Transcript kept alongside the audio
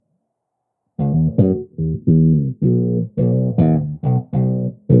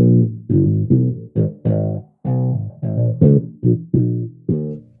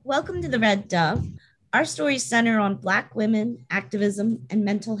Welcome to the Red Dove. Our stories center on Black women, activism, and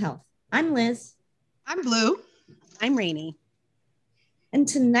mental health. I'm Liz. I'm Blue. I'm Rainey. And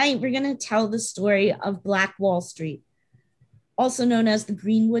tonight we're going to tell the story of Black Wall Street, also known as the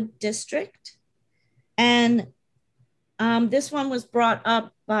Greenwood District. And this one was brought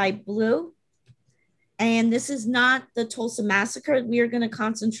up by Blue. And this is not the Tulsa massacre. We are going to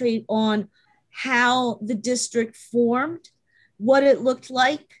concentrate on how the district formed, what it looked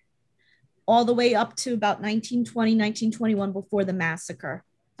like, all the way up to about 1920, 1921 before the massacre.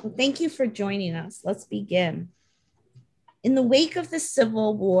 So thank you for joining us. Let's begin. In the wake of the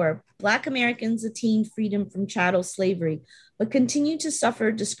Civil War, Black Americans attained freedom from chattel slavery, but continued to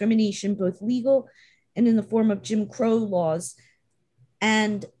suffer discrimination, both legal and in the form of Jim Crow laws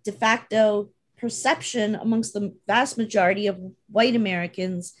and de facto perception amongst the vast majority of white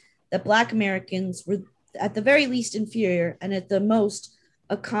Americans that Black Americans were at the very least inferior and at the most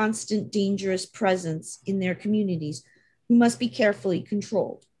a constant dangerous presence in their communities who must be carefully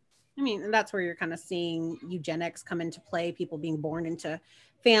controlled. I mean, and that's where you're kind of seeing eugenics come into play, people being born into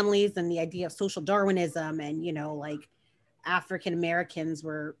families and the idea of social Darwinism and, you know, like African Americans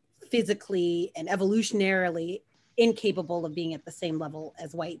were physically and evolutionarily incapable of being at the same level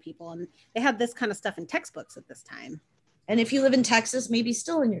as white people. And they had this kind of stuff in textbooks at this time. And if you live in Texas, maybe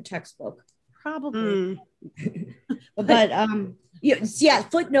still in your textbook. Probably. But yeah,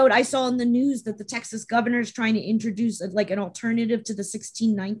 footnote, I saw in the news that the Texas governor is trying to introduce like an alternative to the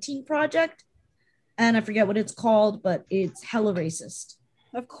 1619 project. And I forget what it's called, but it's hella racist.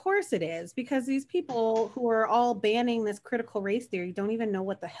 Of course it is, because these people who are all banning this critical race theory don't even know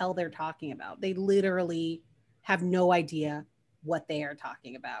what the hell they're talking about. They literally have no idea what they are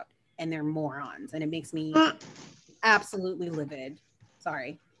talking about, and they're morons. And it makes me absolutely livid.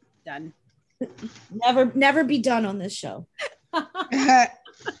 Sorry, done. Never be done on this show.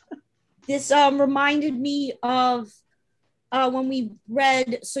 This reminded me of when we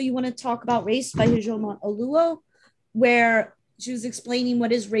read So You Want to Talk About Race by Hijoma Oluo, where she was explaining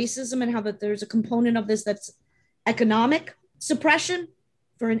what is racism and how that there's a component of this that's economic suppression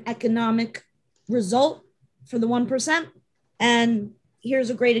for an economic result for the 1%. And here's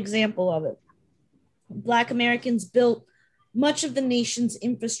a great example of it. Black Americans built much of the nation's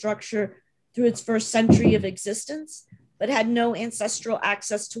infrastructure through its first century of existence, but had no ancestral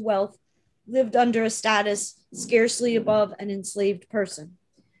access to wealth, lived under a status scarcely above an enslaved person.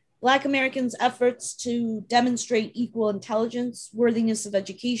 Black Americans' efforts to demonstrate equal intelligence, worthiness of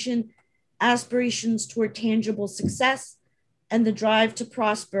education, aspirations toward tangible success, and the drive to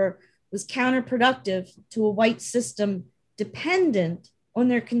prosper was counterproductive to a white system dependent on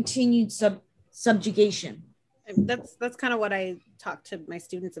their continued subjugation. That's kind of what I talk to my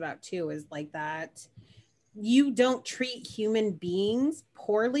students about too, is like that you don't treat human beings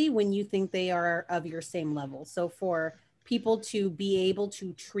poorly when you think they are of your same level. So for people to be able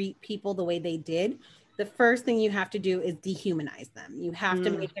to treat people the way they did, the first thing you have to do is dehumanize them. You have to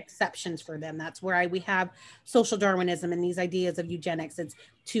make exceptions for them. That's where we have social Darwinism and these ideas of eugenics. It's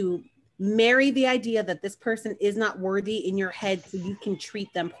to marry the idea that this person is not worthy in your head so you can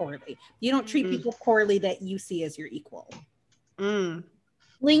treat them poorly. You don't treat people poorly that you see as your equal.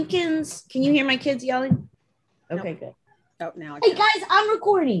 Lincoln's, can you hear my kids yelling? Okay, good. Oh, now hey guys, I'm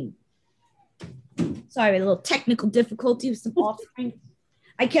recording. Sorry, a little technical difficulty with some offspring.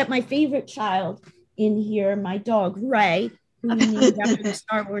 I kept my favorite child in here, my dog Ray, who we named after the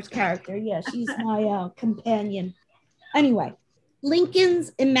Star Wars character. Yeah, she's my companion. Anyway,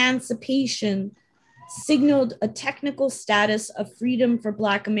 Lincoln's emancipation signaled a technical status of freedom for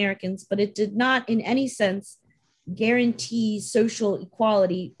Black Americans, but it did not in any sense guarantee social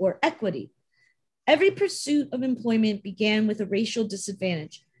equality or equity. Every pursuit of employment began with a racial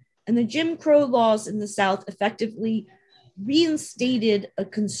disadvantage, and the Jim Crow laws in the South effectively reinstated a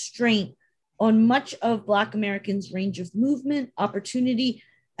constraint on much of Black Americans' range of movement, opportunity,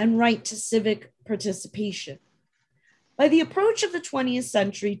 and right to civic participation. By the approach of the 20th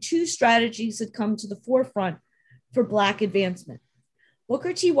century, two strategies had come to the forefront for Black advancement.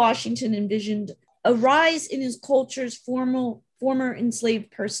 Booker T. Washington envisioned a rise in his culture's former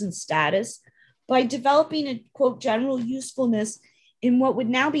enslaved person status by developing a, quote, general usefulness in what would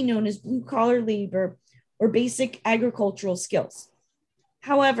now be known as blue-collar labor or basic agricultural skills.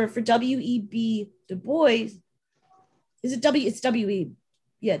 However, for W.E.B. Du Bois, is it W? It's W.E.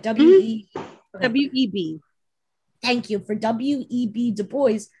 Yeah, W.E. W.E.B. Thank you. For W.E.B. Du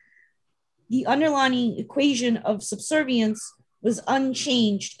Bois, the underlying equation of subservience was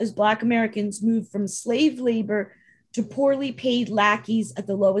unchanged as Black Americans moved from slave labor to poorly paid lackeys at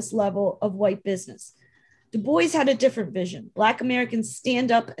the lowest level of white business. Du Bois had a different vision. Black Americans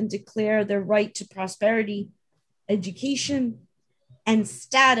stand up and declare their right to prosperity, education, and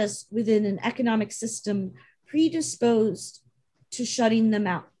status within an economic system predisposed to shutting them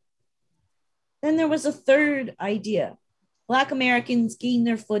out. Then there was a third idea. Black Americans gained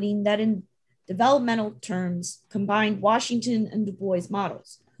their footing that in developmental terms combined Washington and Du Bois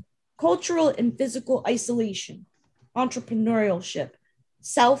models: cultural and physical isolation, entrepreneurship,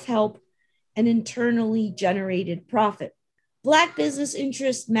 self-help, and internally generated profit. Black business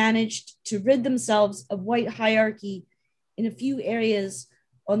interests managed to rid themselves of white hierarchy in a few areas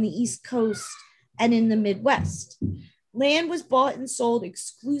on the East Coast and in the Midwest. Land was bought and sold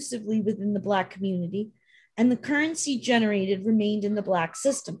exclusively within the Black community, and the currency generated remained in the Black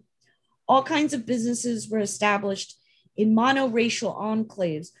system. All kinds of businesses were established in monoracial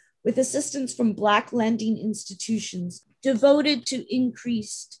enclaves with assistance from Black lending institutions devoted to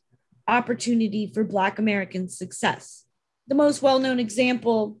increased opportunity for Black American success. The most well-known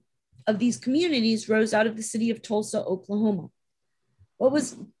example of these communities rose out of the city of Tulsa, Oklahoma. What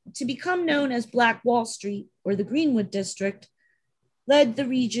was to become known as Black Wall Street, or the Greenwood district, led the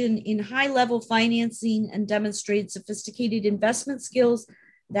region in high-level financing and demonstrated sophisticated investment skills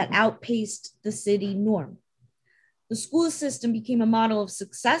that outpaced the city norm. The school system became a model of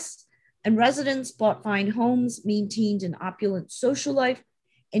success, and residents bought fine homes, maintained an opulent social life,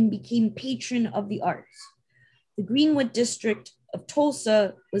 and became patron of the arts. The Greenwood district of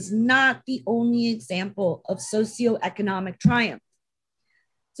Tulsa was not the only example of socioeconomic triumph.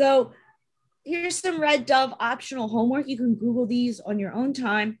 So here's some Red Dove optional homework. You can Google these on your own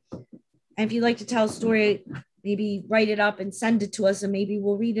time. And if you'd like to tell a story, maybe write it up and send it to us, and maybe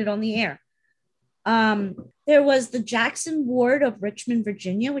we'll read it on the air. There was the Jackson Ward of Richmond,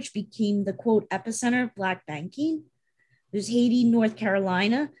 Virginia, which became the, quote, epicenter of Black banking. There's Haiti, North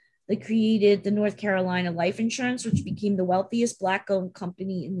Carolina, that created the North Carolina Life Insurance, which became the wealthiest Black-owned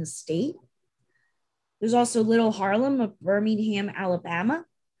company in the state. There's also Little Harlem of Birmingham, Alabama,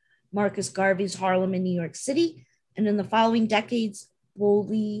 Marcus Garvey's Harlem in New York City, and in the following decades,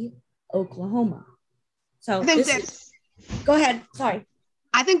 Boley, Oklahoma. So go ahead, sorry.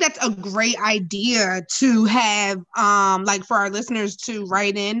 I think that's a great idea to have, like for our listeners to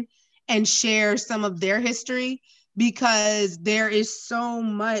write in and share some of their history, because there is so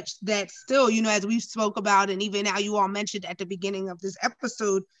much that still, you know, as we spoke about, and even how you all mentioned at the beginning of this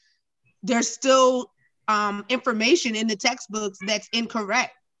episode, there's still information in the textbooks that's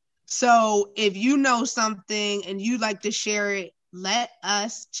incorrect. So if you know something and you'd like to share it, let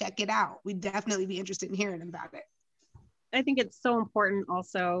us check it out. We'd definitely be interested in hearing about it. I think it's so important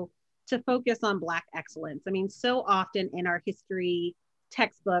also to focus on Black excellence. I mean, so often in our history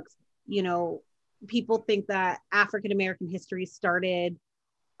textbooks, you know, people think that African-American history started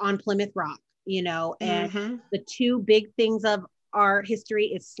on Plymouth Rock, you know, and the two big things of our history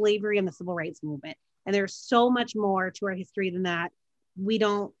is slavery and the civil rights movement. And there's so much more to our history than that. We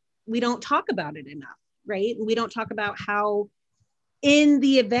don't talk about it enough, right? We don't talk about how in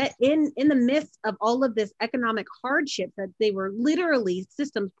the midst of all of this economic hardship that they were literally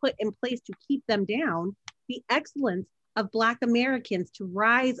systems put in place to keep them down, the excellence of Black Americans to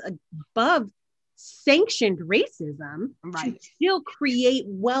rise above sanctioned racism, right, to still create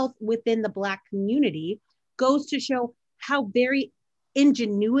wealth within the Black community, goes to show how very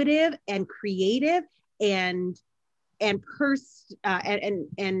ingenuitive and creative and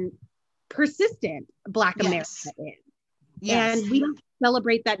persistent Black America is. Yes. And we don't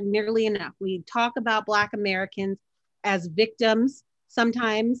celebrate that nearly enough. We talk about Black Americans as victims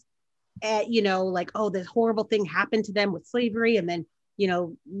sometimes, you know, like, oh, this horrible thing happened to them with slavery. And then, you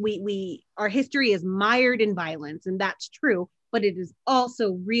know, our history is mired in violence, and that's true, but it is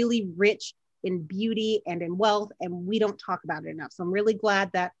also really rich in beauty and in wealth, and we don't talk about it enough. So I'm really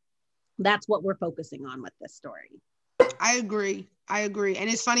glad that that's what we're focusing on with this story. I agree. And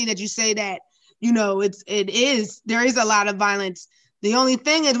it's funny that you say that, you know, there is a lot of violence. The only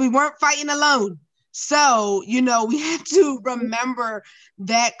thing is we weren't fighting alone. So, you know, we have to remember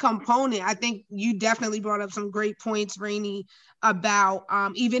that component. I think you definitely brought up some great points, Rainey, about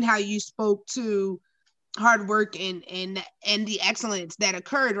even how you spoke to hard work and the excellence that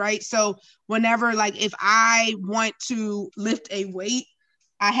occurred, right? So whenever, like, if I want to lift a weight,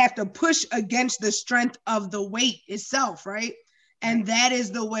 I have to push against the strength of the weight itself, right? And that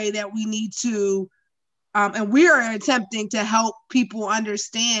is the way that we need to, and we are attempting to help people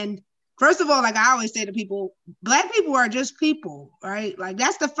understand. First of all, like I always say to people, Black people are just people, right? Like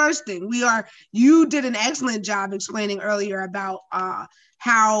that's the first thing. You did an excellent job explaining earlier about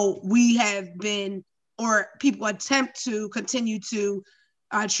how we have been, or people attempt to continue to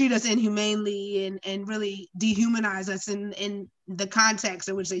treat us inhumanely and really dehumanize us in the context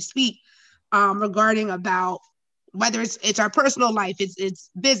in which they speak regarding about whether it's our personal life, it's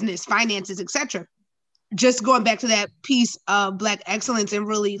business, finances, etc. Just going back to that piece of Black excellence and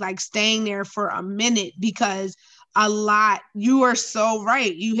really like staying there for a minute, because you are so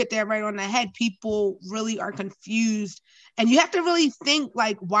right. You hit that right on the head. People really are confused, and you have to really think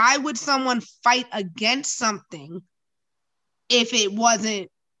like, why would someone fight against something if it wasn't,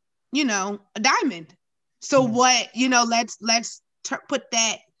 a diamond? So what, let's put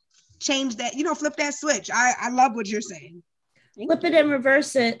that, change that, flip that switch. I love what you're saying. Flip it and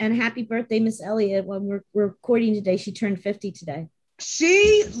reverse it. And happy birthday, Miss Elliott. When we're recording today, she turned 50 today.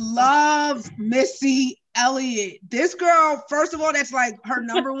 She loves Missy Elliott. This girl, first of all, that's like her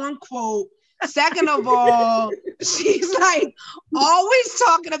number one quote. Second of all, she's like always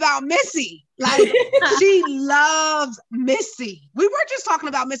talking about Missy. Like she loves Missy. We were just talking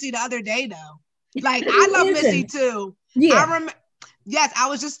about Missy the other day, though. Like I love Missy too. Yeah. Yes, I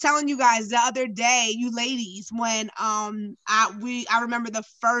was just telling you guys the other day, you ladies, when I remember the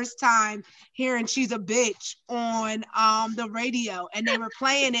first time hearing "She's a Bitch" on the radio, and they were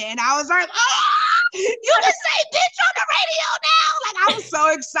playing it, and I was like, "Oh, you can say bitch on the radio now!" Like I was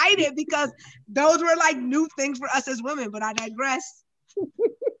so excited because those were like new things for us as women. But I digress.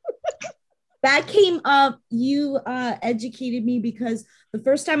 That came up. You educated me, because the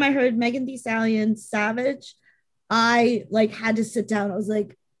first time I heard Megan Thee Stallion's "Savage," I like had to sit down. I was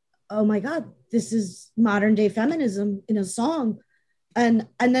like, oh my God, this is modern day feminism in a song. And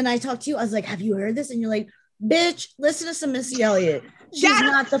then I talked to you. I was like, have you heard this? And you're like, bitch, listen to some Missy Elliott. She's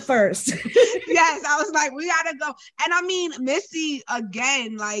not the first. Yes, I was like, we gotta go. And I mean, Missy,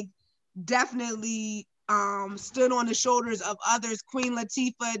 again, like definitely stood on the shoulders of others. Queen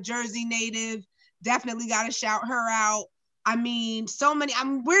Latifah, Jersey native, definitely gotta shout her out. I mean, so many.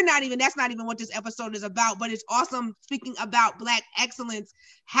 That's not even what this episode is about, but it's awesome speaking about Black excellence,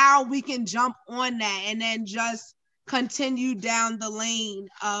 how we can jump on that and then just continue down the lane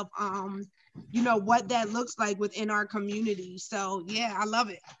of, what that looks like within our community. So yeah, I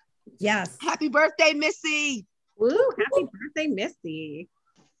love it. Yes. Happy birthday, Missy. Woo, happy birthday, Missy.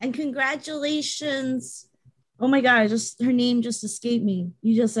 And congratulations. Oh my God, her name just escaped me.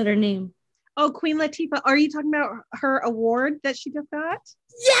 You just said her name. Oh, Queen Latifah. Are you talking about her award that she just got?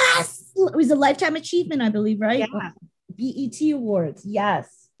 Yes. It was a Lifetime Achievement, I believe, right? Yeah. BET Awards.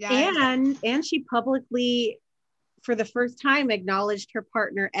 Yes. And she publicly, for the first time, acknowledged her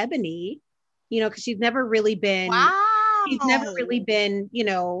partner, Ebony, because she's never really been,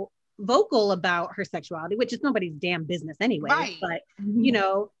 vocal about her sexuality, which is nobody's damn business anyway. Right. But,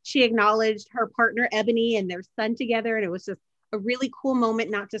 she acknowledged her partner, Ebony, and their son together. And it was just a really cool moment,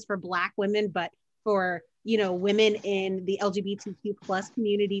 not just for Black women, but for, women in the LGBTQ plus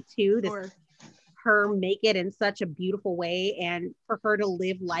community too. Her make it in such a beautiful way, and for her to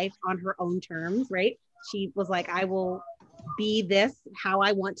live life on her own terms, right? She was like, I will be this how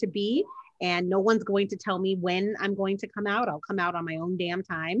I want to be, and no one's going to tell me when I'm going to come out. I'll come out on my own damn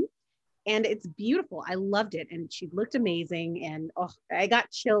time. And it's beautiful. I loved it. And she looked amazing. And I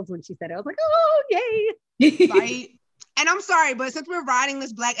got chills when she said it. I was like, oh, yay. Right. And I'm sorry, but since we're riding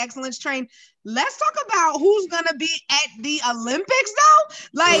this Black excellence train, let's talk about who's gonna be at the Olympics though.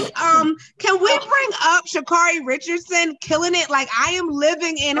 Like, can we bring up Sha'Carri Richardson killing it? Like, I am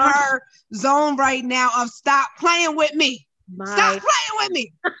living in her zone right now of stop playing with me. Stop playing with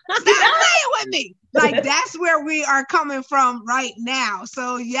me. Stop playing with me. Like, that's where we are coming from right now.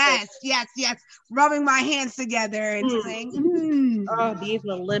 So yes, rubbing my hands together and saying, oh, these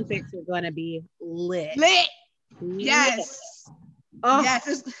Olympics are gonna be lit. Yes. Yes.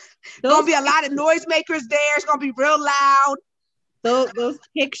 There's gonna be a lot of noisemakers there. It's gonna be real loud. Those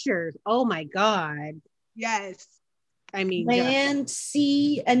pictures. Oh my God. Yes. I mean, land,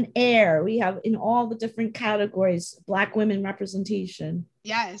 sea, and air. We have in all the different categories Black women representation.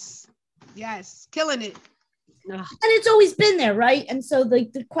 Yes. Killing it. And it's always been there, right? And so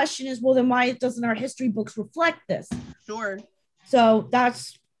the question is, well, then why doesn't our history books reflect this? Sure. So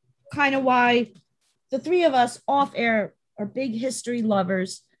that's kind of why the three of us off air are big history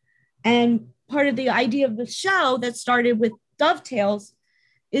lovers. And part of the idea of the show that started with Dovetails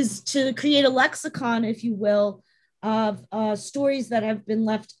is to create a lexicon, if you will, of stories that have been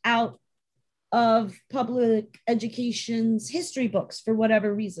left out of public education's history books for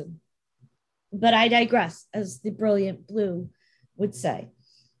whatever reason. But I digress, as the brilliant Blue would say.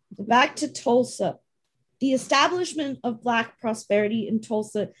 Back to Tulsa. The establishment of Black prosperity in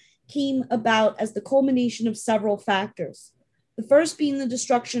Tulsa came about as the culmination of several factors. The first being the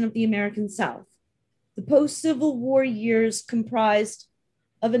destruction of the American South. The post-Civil War years comprised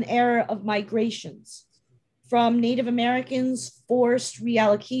of an era of migrations, from Native Americans, forced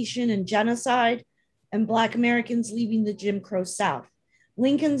reallocation and genocide, and Black Americans leaving the Jim Crow South.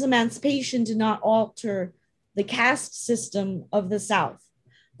 Lincoln's emancipation did not alter the caste system of the South.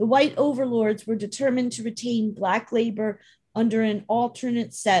 The white overlords were determined to retain Black labor under an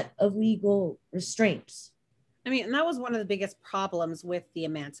alternate set of legal restraints. I mean, and that was one of the biggest problems with the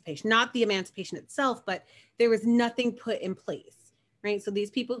emancipation, not the emancipation itself, but there was nothing put in place, right? So these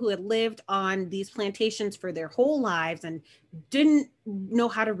people who had lived on these plantations for their whole lives and didn't know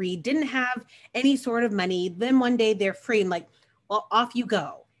how to read, didn't have any sort of money, then one day they're free and like, well, off you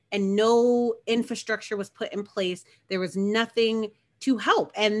go. And no infrastructure was put in place. There was nothing to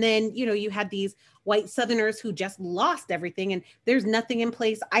help. And then, you know, you had these white Southerners who just lost everything, and there's nothing in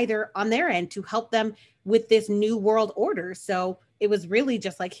place either on their end to help them with this new world order. So it was really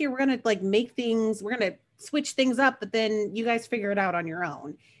just like, here, we're going to like make things, we're going to switch things up, but then you guys figure it out on your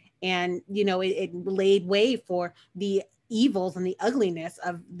own. And, you know, it laid way for the evils and the ugliness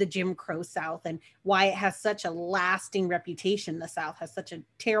of the Jim Crow South, and why it has such a lasting reputation. The South has such a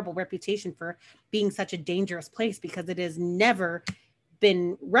terrible reputation for being such a dangerous place, because it has never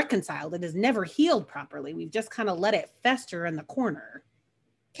been reconciled. It has never healed properly. We've just kind of let it fester in the corner.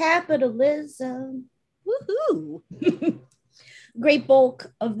 Capitalism. Woohoo. Great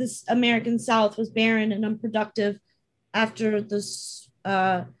bulk of this American South was barren and unproductive after the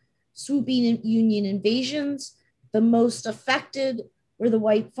swooping Union invasions. The most affected were the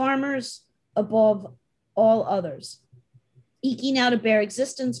white farmers above all others. Eking out a bare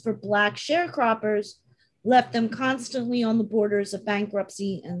existence for Black sharecroppers left them constantly on the borders of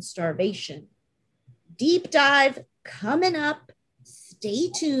bankruptcy and starvation. Deep dive coming up. Stay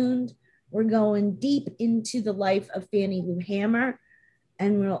tuned. We're going deep into the life of Fannie Lou Hamer,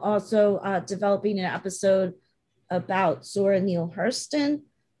 and we're also developing an episode about Zora Neale Hurston.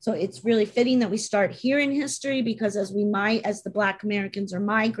 So it's really fitting that we start here in history, because as the Black Americans are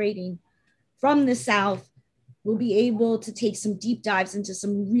migrating from the South, we'll be able to take some deep dives into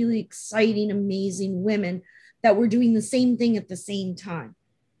some really exciting, amazing women that were doing the same thing at the same time.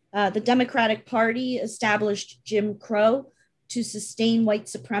 The Democratic Party established Jim Crow to sustain white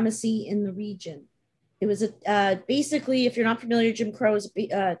supremacy in the region. It was basically, if you're not familiar, Jim Crow is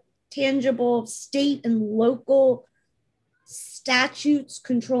a tangible state and local statutes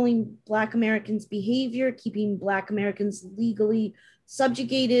controlling Black Americans' behavior, keeping Black Americans legally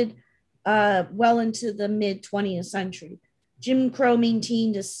subjugated well into the mid-20th century. Jim Crow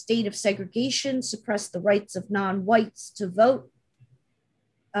maintained a state of segregation, suppressed the rights of non-whites to vote,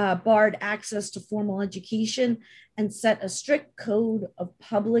 barred access to formal education, and set a strict code of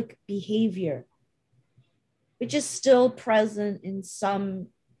public behavior, which is still present in some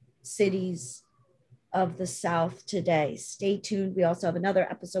cities of the South today. Stay tuned. We also have another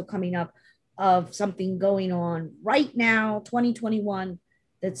episode coming up of something going on right now, 2021,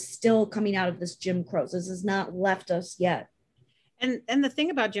 that's still coming out of this Jim Crow. So this has not left us yet. And the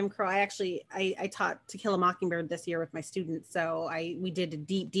thing about Jim Crow, I taught To Kill a Mockingbird this year with my students. So we did a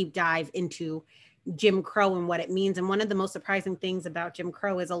deep dive into Jim Crow and what it means. And one of the most surprising things about Jim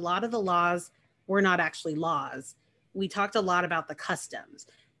Crow is a lot of the laws were not actually laws. We talked a lot about the customs.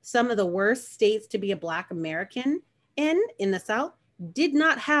 Some of the worst states to be a Black American in the South did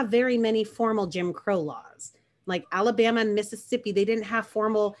not have very many formal Jim Crow laws. Like Alabama and Mississippi, they didn't have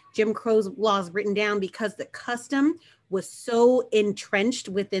formal Jim Crow laws written down, because the custom was so entrenched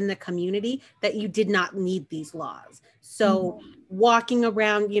within the community that you did not need these laws. So walking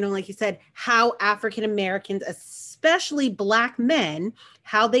around, you know, like you said, how African Americans, especially Black men,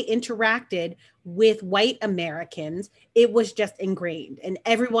 how they interacted with white Americans, it was just ingrained, and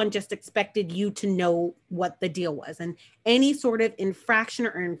everyone just expected you to know what the deal was. And any sort of infraction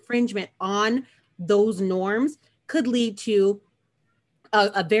or infringement on those norms could lead to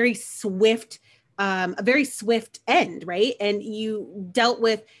a very swift end, right? And you dealt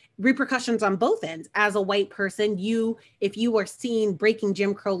with repercussions on both ends. As a white person, if you were seen breaking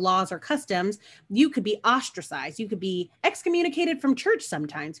Jim Crow laws or customs, you could be ostracized. You could be excommunicated from church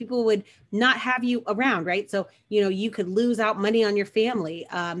sometimes. People would not have you around, right? So, you know, you could lose out money on your family.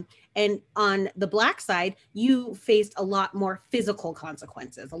 And on the Black side, you faced a lot more physical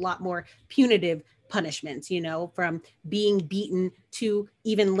consequences, a lot more punitive punishments, you know, from being beaten to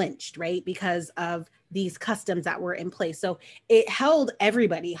even lynched, right? Because of these customs that were in place. So it held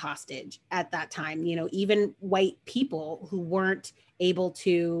everybody hostage at that time, you know, even white people who weren't able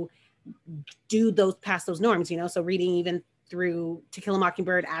to pass those norms, you know. So reading even through To Kill a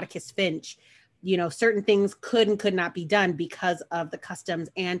Mockingbird, Atticus Finch, certain things could and could not be done because of the customs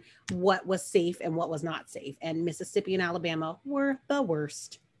and what was safe and what was not safe. And Mississippi and Alabama were the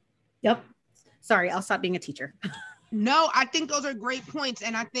worst. Yep. Sorry, I'll stop being a teacher. No, I think those are great points.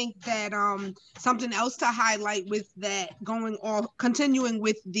 And I think that something else to highlight with that, continuing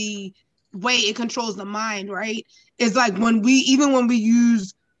with the way it controls the mind, right, is like when we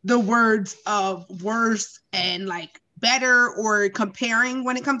use the words of worse and like better or comparing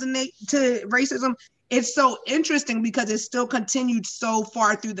when it comes to racism, it's so interesting because it's still continued so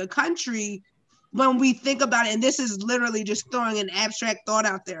far through the country when we think about it. And this is literally just throwing an abstract thought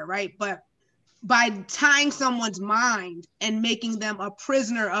out there, right? But by tying someone's mind and making them a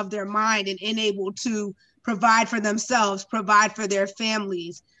prisoner of their mind and unable to provide for themselves, provide for their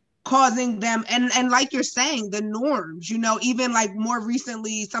families, causing them, and like you're saying, the norms, even like more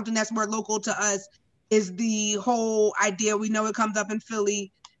recently, something that's more local to us is the whole idea. We know it comes up in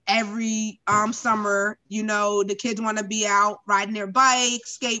Philly every summer, the kids want to be out riding their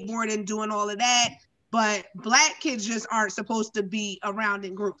bikes, skateboarding, doing all of that. But Black kids just aren't supposed to be around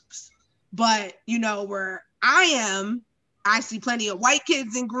in groups. But, where I am, I see plenty of white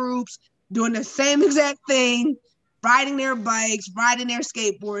kids in groups doing the same exact thing, riding their bikes, riding their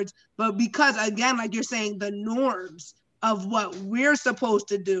skateboards. But because, again, like you're saying, the norms of what we're supposed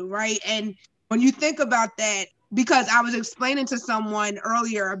to do, right? And when you think about that, because I was explaining to someone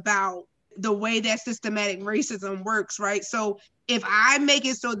earlier about the way that systematic racism works, right? So if I make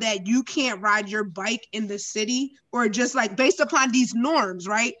it so that you can't ride your bike in the city, or just like based upon these norms,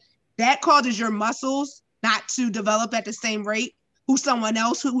 right? That causes your muscles not to develop at the same rate who someone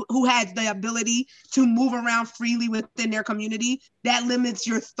else who has the ability to move around freely within their community. That limits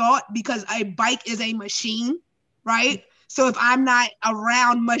your thought because a bike is a machine, right? So if I'm not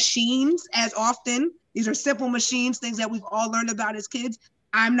around machines as often, these are simple machines, things that we've all learned about as kids,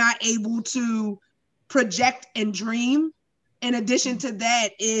 I'm not able to project and dream. In addition to that,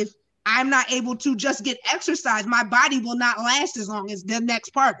 if I'm not able to just get exercise, my body will not last as long as the next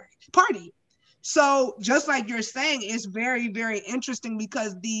party. So just like you're saying, it's very, very interesting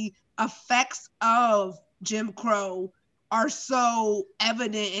because the effects of Jim Crow are so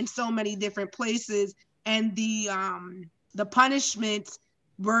evident in so many different places. And the punishments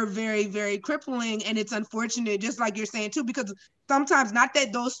were very, very crippling. And it's unfortunate, just like you're saying too, because sometimes, not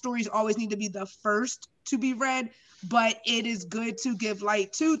that those stories always need to be the first to be read, but it is good to give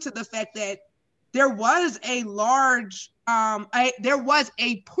light to the fact that there was a large, there was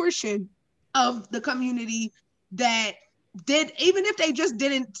a portion of the community that did, even if they just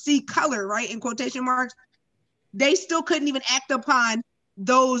didn't see color, right, in quotation marks, they still couldn't even act upon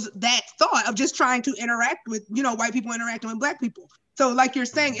that thought of just trying to interact with, white people interacting with Black people. So like you're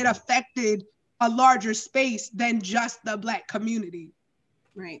saying, it affected a larger space than just the Black community.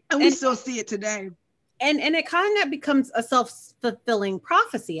 Right. And we still see it today. And it kind of becomes a self-fulfilling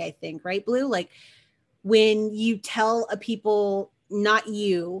prophecy, I think, right, Blue? Like when you tell a people, not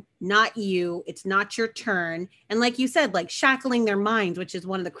you, it's not your turn. And like you said, like shackling their minds, which is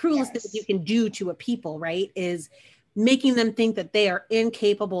one of the cruelest things you can do to a people, right? Is making them think that they are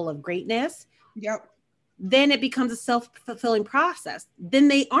incapable of greatness. Yep. Then it becomes a self-fulfilling process. Then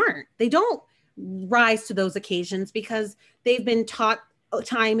they don't rise to those occasions because they've been taught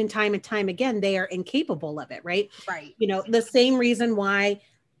time and time again, they are incapable of it, right? Right. The same reason why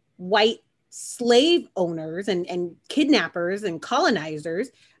white slave owners and kidnappers and colonizers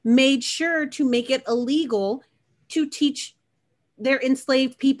made sure to make it illegal to teach their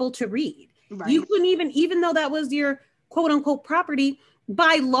enslaved people to read. Right. You couldn't even though that was your quote unquote property,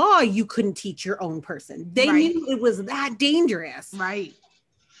 by law, you couldn't teach your own person. They knew it was that dangerous. Right.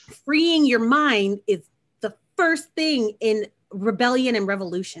 Freeing your mind is the first thing in rebellion and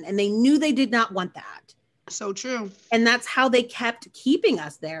revolution. And they knew they did not want that. So true. And that's how they kept keeping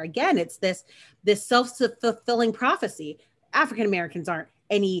us there. Again, it's this self-fulfilling prophecy. African Americans aren't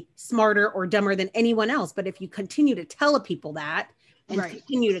any smarter or dumber than anyone else. But if you continue to tell people that and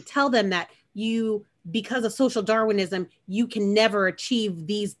continue to tell them that because of social Darwinism, you can never achieve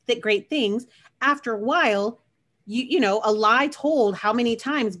these great things, after a while, a lie told how many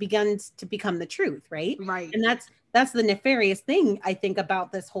times begins to become the truth, right? Right. And that's the nefarious thing, I think,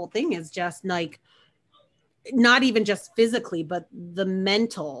 about this whole thing is just like, not even just physically, but the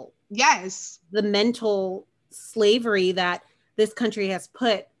mental. Yes. The mental slavery that this country has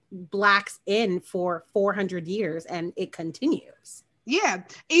put Blacks in for 400 years, and it continues. Yeah.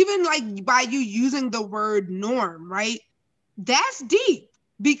 Even like by you using the word norm, right? That's deep,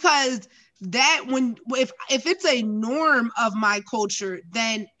 because that if it's a norm of my culture,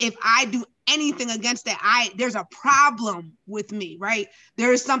 then if I do anything against that. There's a problem with me, right?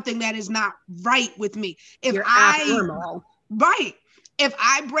 There is something that is not right with me. If You're I abnormal. Right. If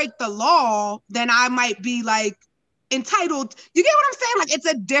I break the law, then I might be like entitled. You get what I'm saying? Like, it's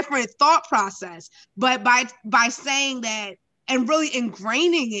a different thought process. But by saying that and really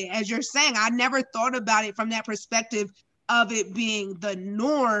ingraining it, as you're saying, I never thought about it from that perspective of it being the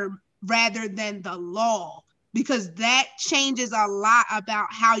norm rather than the law, because that changes a lot about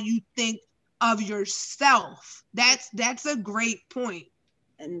how you think of yourself. That's a great point.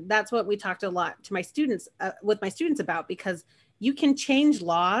 And that's what we talked a lot to my students with my students about, because you can change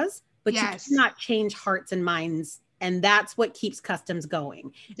laws, but Yes. you cannot change hearts and minds. And that's what keeps customs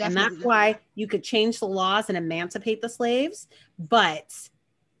going. Definitely. And that's why you could change the laws and emancipate the slaves, but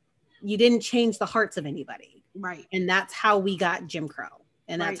you didn't change the hearts of anybody. Right. And that's how we got Jim Crow.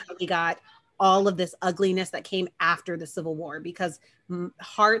 And that's Right. how we got all of this ugliness that came after the Civil War, because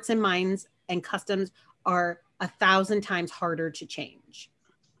hearts and minds and customs are 1,000 times harder to change.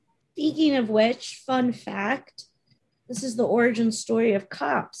 Speaking of which, fun fact, this is the origin story of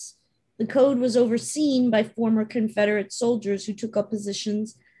cops. The code was overseen by former Confederate soldiers who took up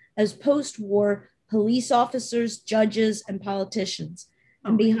positions as post-war police officers, judges, and politicians.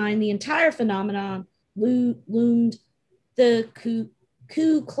 And behind the entire phenomenon loomed the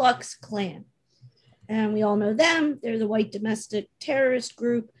Ku Klux Klan. And we all know them. They're the white domestic terrorist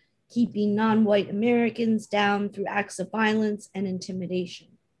group keeping non-white Americans down through acts of violence and intimidation.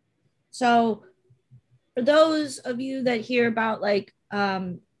 So for those of you that hear about like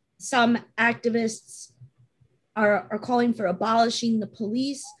some activists are calling for abolishing the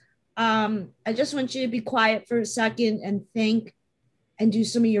police, I just want you to be quiet for a second and think and do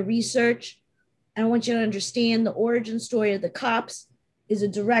some of your research. And I want you to understand the origin story of the cops is a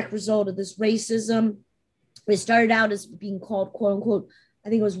direct result of this racism. It started out as being called, quote unquote, I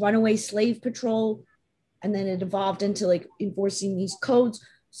think it was Runaway Slave Patrol. And then it evolved into like enforcing these codes.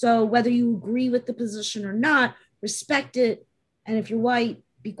 So whether you agree with the position or not, respect it. And if you're white,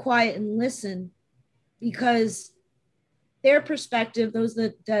 be quiet and listen, because their perspective, those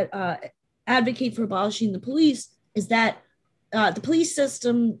that advocate for abolishing the police, is that the police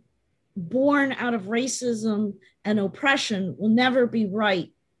system born out of racism and oppression will never be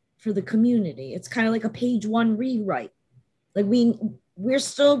right for the community. It's kind of like a page one rewrite. Like we're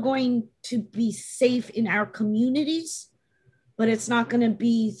still going to be safe in our communities, but it's not going to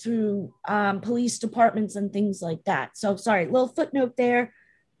be through police departments and things like that. So sorry, little footnote there,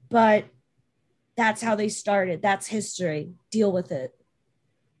 but that's how they started. That's history. Deal with it.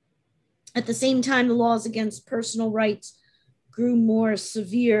 At the same time, the laws against personal rights grew more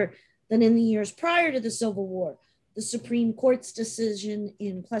severe than in the years prior to the Civil War. The Supreme Court's decision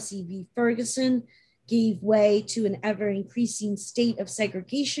in Plessy v. Ferguson gave way to an ever-increasing state of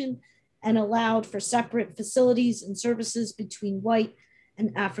segregation and allowed for separate facilities and services between white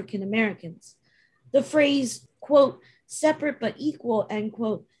and African Americans. The phrase, quote, separate but equal, end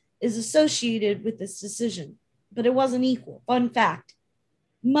quote, is associated with this decision, but it wasn't equal. Fun fact,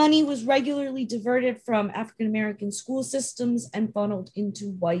 money was regularly diverted from African American school systems and funneled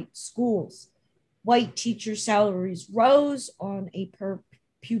into white schools. White teacher salaries rose on a per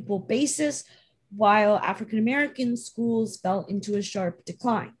pupil basis, while African American schools fell into a sharp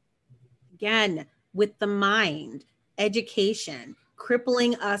decline. Again, with the mind, education,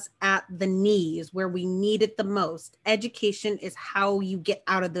 crippling us at the knees where we need it the most. Education is how you get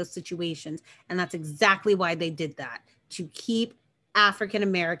out of those situations. And that's exactly why they did that, to keep African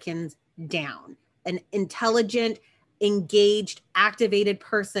Americans down. An intelligent, engaged, activated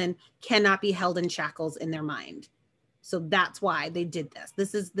person cannot be held in shackles in their mind. So that's why they did this.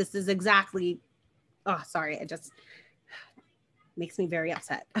 This is exactly, oh, sorry, it just makes me very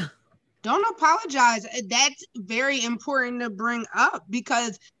upset. Don't apologize. That's very important to bring up,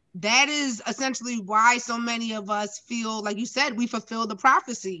 because that is essentially why so many of us feel, like you said, we fulfill the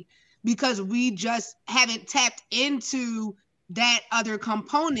prophecy, because we just haven't tapped into that other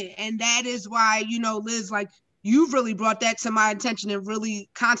component. And that is why, you know, Liz, like, you've really brought that to my attention and really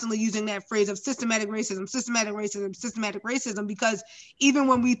constantly using that phrase of systematic racism, systematic racism, systematic racism, because even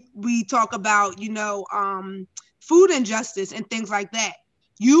when we talk about, you know, food injustice and things like that,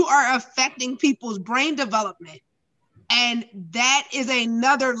 you are affecting people's brain development. And that is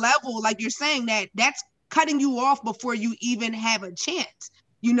another level, like you're saying, that's cutting you off before you even have a chance.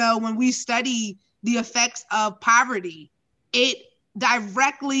 You know, when we study the effects of poverty, it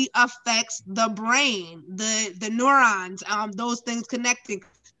directly affects the brain, the neurons, those things connecting,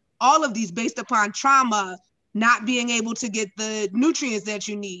 all of these based upon trauma, not being able to get the nutrients that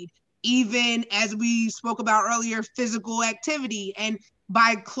you need. Even as we spoke about earlier, physical activity and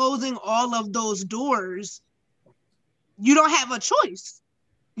by closing all of those doors, you don't have a choice.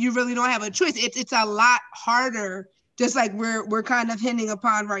 You really don't have a choice. It's a lot harder, just like we're kind of hinting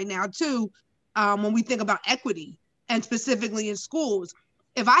upon right now too, when we think about equity and specifically in schools.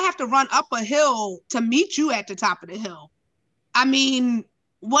 If I have to run up a hill to meet you at the top of the hill, I mean,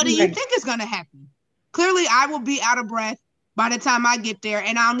 what do you think is going to happen? Clearly, I will be out of breath by the time I get there,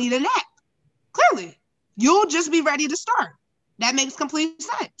 and I'll need a nap. Clearly, you'll just be ready to start. That makes complete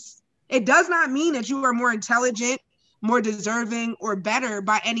sense. It does not mean that you are more intelligent, more deserving, or better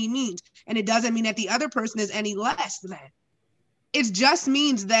by any means. And it doesn't mean that the other person is any less than. It just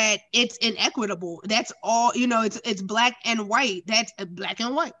means that it's inequitable. That's all, it's black and white. That's black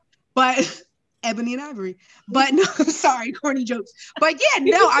and white. But ebony and ivory. But no, sorry, corny jokes. But yeah,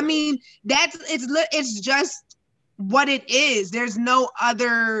 no, I mean, it's just what it is. There's no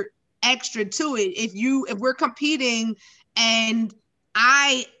other extra to it. If we're competing and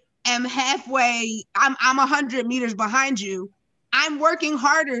I am halfway, I'm 100 meters behind you, I'm working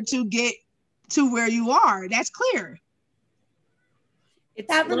harder to get to where you are. That's clear.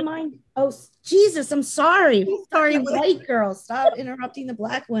 Oh, Jesus, I'm sorry. Sorry, white girl. Stop interrupting the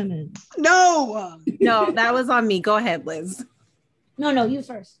black women. No, that was on me. Go ahead, Liz. No, you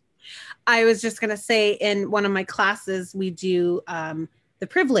first. I was just going to say, in one of my classes, we do the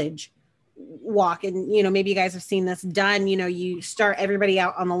privilege walk. And, maybe you guys have seen this done. You start everybody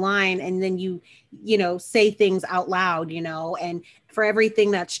out on the line, and then you say things out loud, and for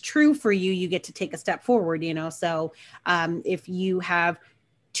everything that's true for you, you get to take a step forward, So if you have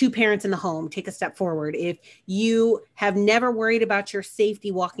 2 parents in the home, take a step forward. If you have never worried about your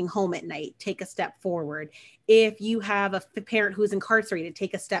safety walking home at night, take a step forward. If you have a parent who's incarcerated,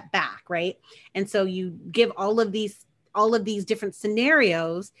 take a step back, right? And so you give all of these different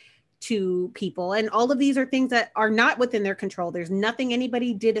scenarios to people. And all of these are things that are not within their control. There's nothing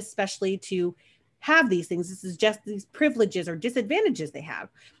anybody did especially to have these things. This is just these privileges or disadvantages they have.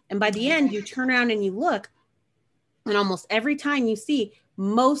 And by the end, you turn around and you look, and almost every time you see,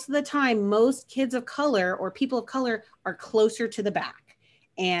 most of the time, most kids of color or people of color are closer to the back.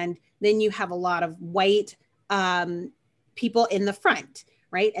 And then you have a lot of white people in the front,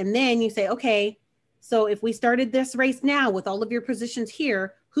 right? And then you say, okay, so if we started this race now with all of your positions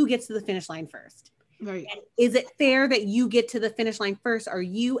here, who gets to the finish line first? Right. And is it fair that you get to the finish line first? Are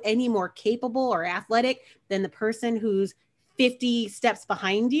you any more capable or athletic than the person who's 50 steps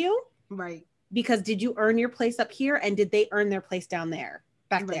behind you? Right. Because did you earn your place up here, and did they earn their place down there,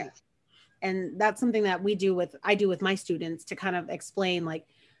 back there? And that's something that I do with my students to kind of explain, like,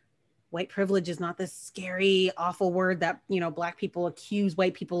 white privilege is not this scary, awful word that, Black people accuse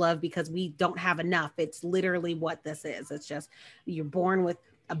white people of because we don't have enough. It's literally what this is. It's just, you're born with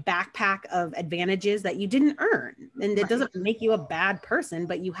a backpack of advantages that you didn't earn. And it doesn't make you a bad person,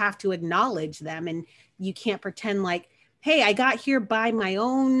 but you have to acknowledge them. And you can't pretend like, hey, I got here by my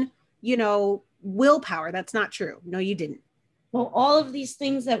own, willpower. That's not true. No, you didn't. Well, all of these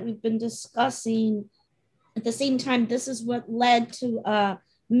things that we've been discussing at the same time, this is what led to a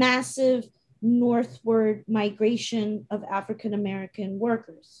massive northward migration of African-American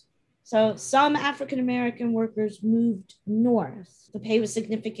workers. So some African-American workers moved north. The pay was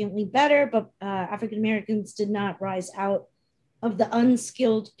significantly better, but African-Americans did not rise out of the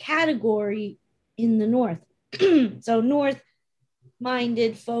unskilled category in the north. So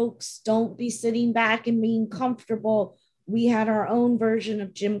north-minded folks, don't be sitting back and being comfortable. We had our own version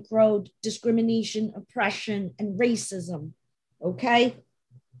of Jim Crow, discrimination, oppression, and racism, okay?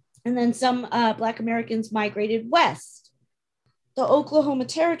 And then some Black Americans migrated west. The Oklahoma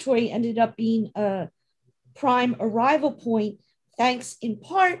Territory ended up being a prime arrival point, thanks in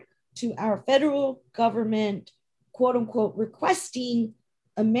part to our federal government, quote unquote, requesting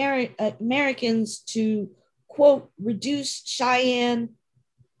Americans to, quote, reduce Cheyenne,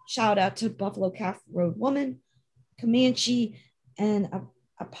 shout out to Buffalo Calf Road Woman, Comanche, and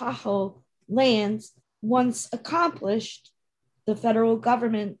Apache lands. Once accomplished, the federal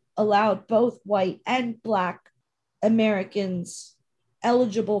government allowed both white and Black Americans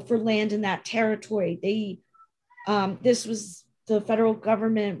eligible for land in that territory. This was the federal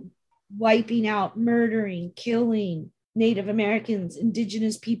government wiping out, murdering, killing Native Americans,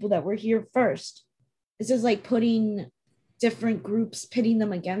 indigenous people that were here first. This is like putting different groups, pitting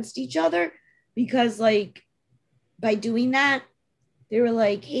them against each other, because like by doing that, they were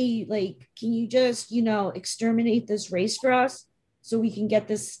like, hey, like, can you just, exterminate this race for us so we can get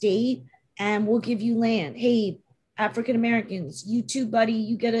this state and we'll give you land. Hey, African Americans, you too, buddy,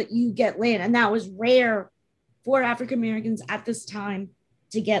 you get land. And that was rare for African Americans at this time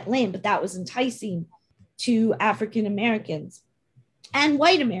to get land, but that was enticing to African Americans. and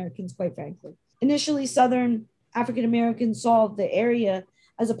white Americans, quite frankly. Initially, Southern African Americans saw the area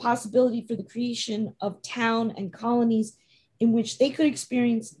as a possibility for the creation of town and colonies in which they could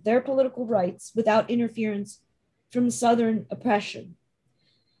experience their political rights without interference from Southern oppression.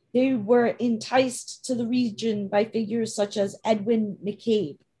 They were enticed to the region by figures such as Edwin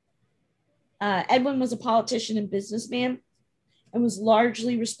McCabe. Edwin was a politician and businessman and was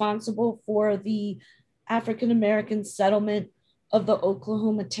largely responsible for the African American settlement of the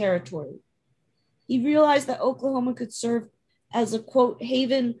Oklahoma Territory. He realized that Oklahoma could serve as a, quote,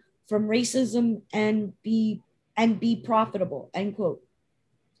 haven from racism and be profitable, end quote.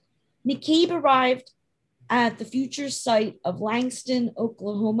 McCabe arrived at the future site of Langston,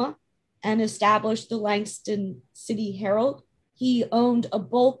 Oklahoma, and established the Langston City Herald. He owned a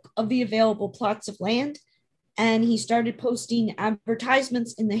bulk of the available plots of land, and he started posting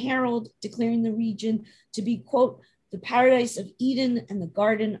advertisements in the Herald declaring the region to be, quote, the paradise of Eden and the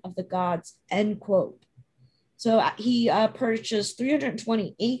garden of the gods, end quote. So he purchased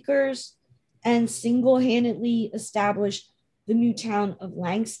 320 acres and single-handedly established the new town of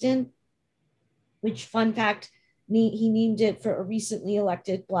Langston, which, fun fact, he named it for a recently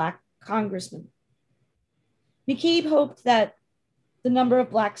elected Black congressman. McCabe hoped that the number of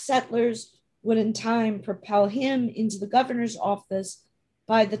Black settlers would in time propel him into the governor's office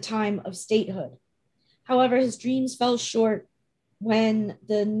by the time of statehood. However, his dreams fell short when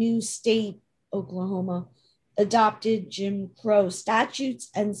the new state, Oklahoma, adopted Jim Crow statutes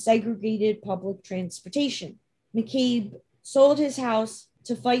and segregated public transportation. McCabe sold his house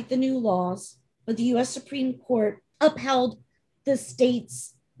to fight the new laws, but the U.S. Supreme Court upheld the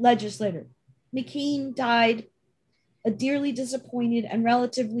state's legislature. McCabe died a dearly disappointed and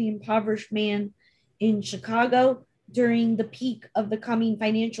relatively impoverished man in Chicago during the peak of the coming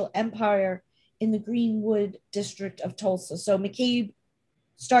financial empire in the Greenwood district of Tulsa. So McCabe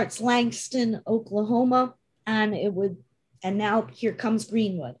starts Langston, Oklahoma, and now here comes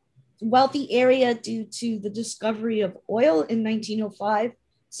Greenwood. It's a wealthy area due to the discovery of oil in 1905.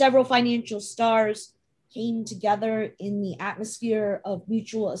 Several financial stars came together in the atmosphere of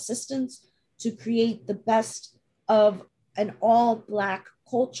mutual assistance to create the best of an all-Black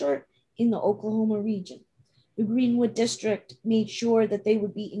culture in the Oklahoma region. The Greenwood district made sure that they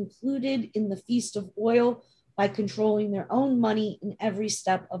would be included in the Feast of Oil by controlling their own money in every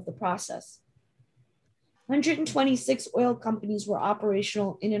step of the process. 126 oil companies were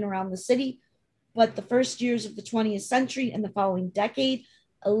operational in and around the city, but the first years of the 20th century and the following decade,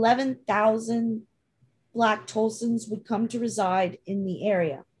 11,000 Black Tulsans would come to reside in the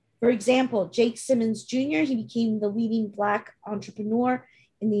area. For example, Jake Simmons Jr., he became the leading Black entrepreneur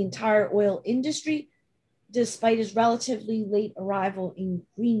in the entire oil industry, despite his relatively late arrival in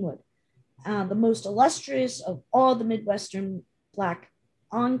Greenwood. The most illustrious of all the Midwestern Black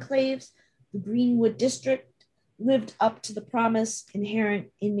enclaves, the Greenwood district, lived up to the promise inherent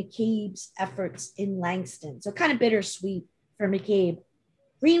in McCabe's efforts in Langston. So kind of bittersweet for McCabe.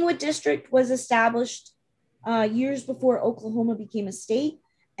 Greenwood district was established years before Oklahoma became a state,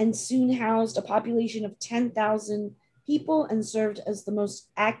 and soon housed a population of 10,000 people and served as the most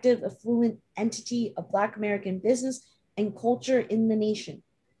active, affluent entity of Black American business and culture in the nation.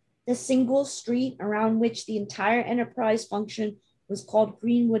 The single street around which the entire enterprise functioned was called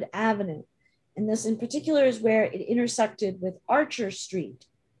Greenwood Avenue, and this in particular is where it intersected with Archer Street.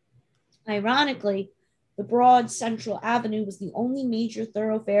 Ironically, the broad Central Avenue was the only major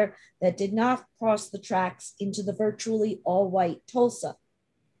thoroughfare that did not cross the tracks into the virtually all-white Tulsa.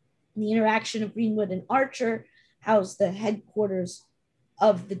 The interaction of Greenwood and Archer housed the headquarters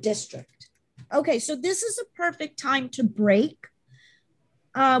of the district. Okay, so this is a perfect time to break.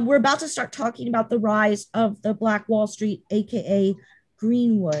 We're about to start talking about the rise of the Black Wall Street, aka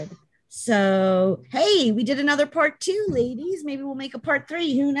Greenwood. So, hey, we did another part 2, ladies. Maybe we'll make a part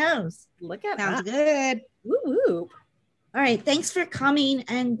 3. Who knows? Look at Sounds that. good. Woo-woo. All right, thanks for coming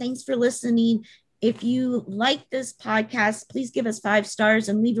and thanks for listening. If you like this podcast, please give us 5 stars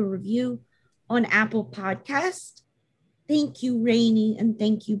and leave a review on Apple Podcast. Thank you, Rainey, and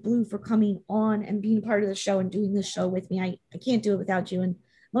thank you, Blue, for coming on and being a part of the show and doing this show with me. I can't do it without you. And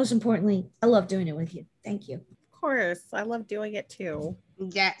most importantly, I love doing it with you. Thank you. Of course. I love doing it too.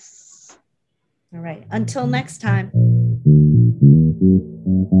 Yes. All right. Until next time.